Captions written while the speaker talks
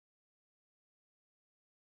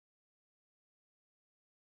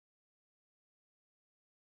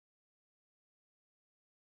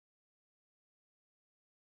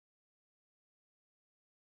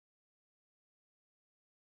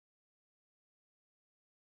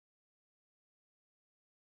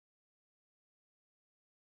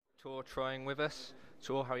Tor Troeng with us.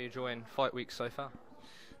 Tor, how are you enjoying fight week so far?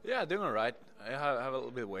 Yeah, doing all right. I have a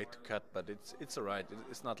little bit of weight to cut, but it's all right.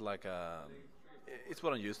 It's not like it's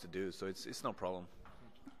what I'm used to do, so it's no problem.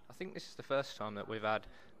 I think this is the first time that we've had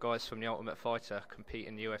guys from the Ultimate Fighter compete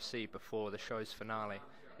in the UFC before the show's finale.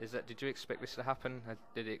 Did you expect this to happen?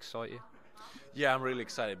 Did it excite you? Yeah, I'm really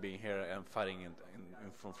excited being here and fighting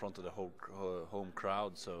in front of the whole home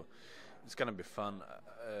crowd. So it's gonna be fun.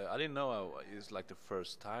 I didn't know it's like the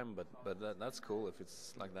first time, but that's cool if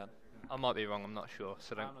it's like that. I might be wrong, I'm not sure,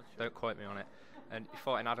 so don't quote me on it. And you're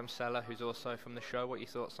fighting Adem Cella, who's also from the show. What are your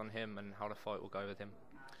thoughts on him and how the fight will go with him?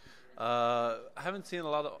 I haven't seen a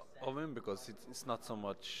lot of him because it's not so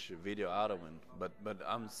much video out of him. But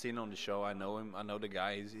I'm seen on the show. I know him. I know the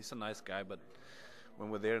guy. He's a nice guy. But when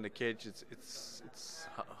we're there in the cage, it's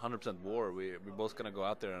 100% war. We're both gonna go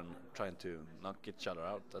out there and trying to knock each other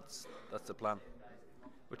out. That's the plan.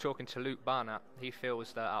 We're talking to Luke Barnatt. He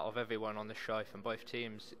feels that out of everyone on the show from both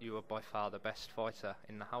teams, you are by far the best fighter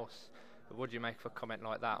in the house. But what do you make of a comment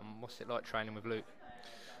like that, and what's it like training with Luke?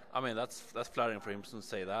 I mean, that's flattering for him to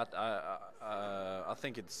say that. I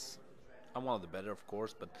think I'm one of the better, of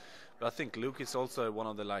course, but I think Luke is also one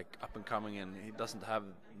of the up and coming, and he doesn't have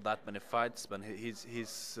that many fights, but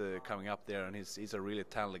he's coming up there, and he's a really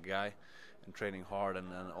talented guy, and training hard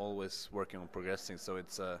and always working on progressing. So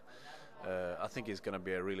I think he's going to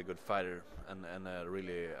be a really good fighter and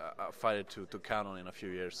really a fighter to count on in a few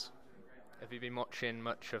years. Have you been watching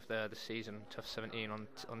much of the season Tough 17 on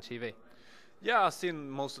TV? Yeah, I've seen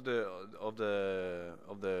most of the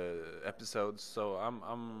episodes, so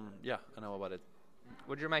yeah, I know about it.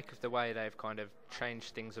 What do you make of the way they've kind of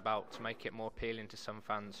changed things about to make it more appealing to some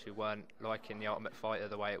fans who weren't liking the Ultimate Fighter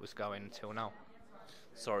the way it was going until now?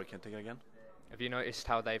 Sorry, can you take it again? Have you noticed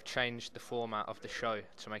how they've changed the format of the show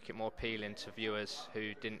to make it more appealing to viewers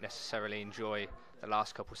who didn't necessarily enjoy the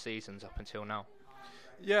last couple of seasons up until now?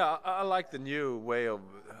 Yeah, I like the new way of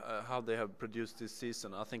how they have produced this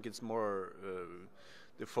season. I think it's more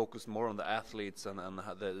they focus more on the athletes and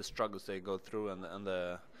the struggles they go through and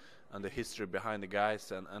the history behind the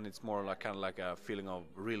guys, and it's more like kind of like a feeling of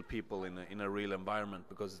real people in a real environment,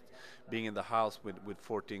 because being in the house with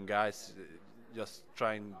 14 guys just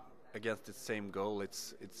trying against the same goal,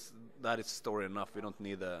 that is story enough. You don't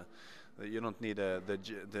need the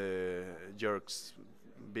jerks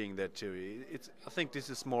being there too. I think this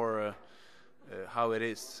is more how it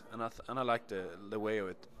is, and I like the way of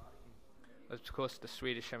it. Of course, the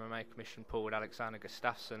Swedish MMA Commission pulled Alexander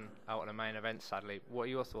Gustafsson out of the main event, sadly. What are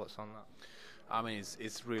your thoughts on that? I mean,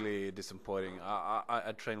 it's really disappointing.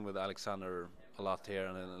 I trained with Alexander a lot here,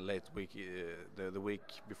 and in the late week, the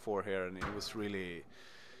week before here, and it was really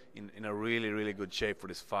in a really good shape for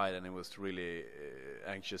this fight, and it was really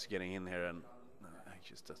anxious getting in here. And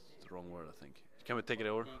anxious, that's the wrong word, I think. Can we take it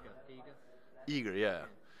over? Eager, yeah.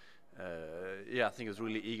 Yeah, I think he was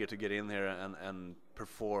really eager to get in here and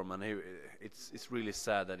perform, and it's really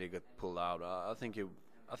sad that he got pulled out. I think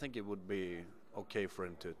it would be okay for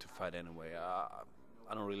him to fight anyway.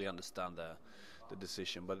 I don't really understand the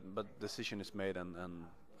decision, but decision is made, and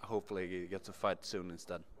hopefully he gets a fight soon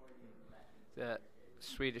instead. The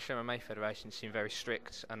Swedish MMA Federation seem very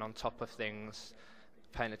strict and on top of things,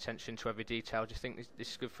 paying attention to every detail. Do you think this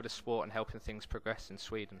is good for the sport and helping things progress in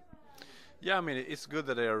Sweden? Yeah, I mean, it's good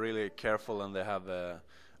that they are really careful and they have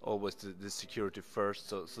always the security first.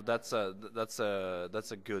 So that's a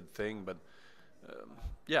good thing. But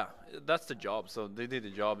yeah, that's the job. So they did the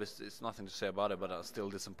job. It's nothing to say about it. But I'm still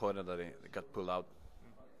disappointed that they got pulled out.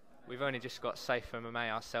 We've only just got Safe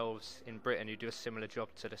MMA ourselves in Britain who do a similar job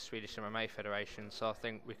to the Swedish MMA Federation. So I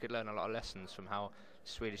think we could learn a lot of lessons from how the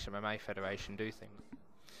Swedish MMA Federation do things.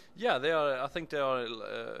 Yeah, they are. I think they are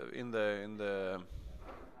in the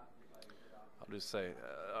how do you say,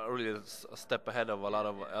 really a step ahead of a lot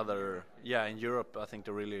of other. Yeah, in Europe, I think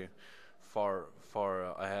they're really far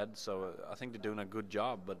ahead. So I think they're doing a good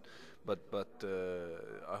job. But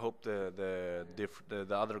I hope the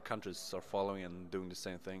other countries are following and doing the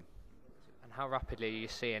same thing. And how rapidly are you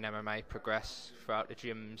seeing MMA progress throughout the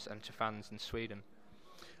gyms and to fans in Sweden?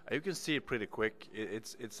 You can see it pretty quick.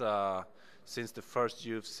 It's since the first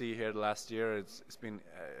UFC here last year, it's been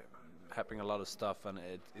happening a lot of stuff, and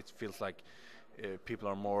it feels like people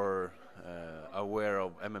are more aware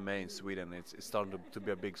of MMA in Sweden. It's starting to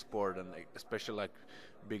be a big sport, and especially like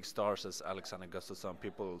big stars as Alexander Gustafsson,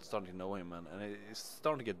 people starting to know him, and it's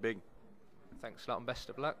starting to get big. Thanks a lot and best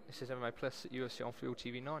of luck. This is MMAPLUS at UFC on Fuel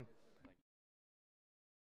TV 9.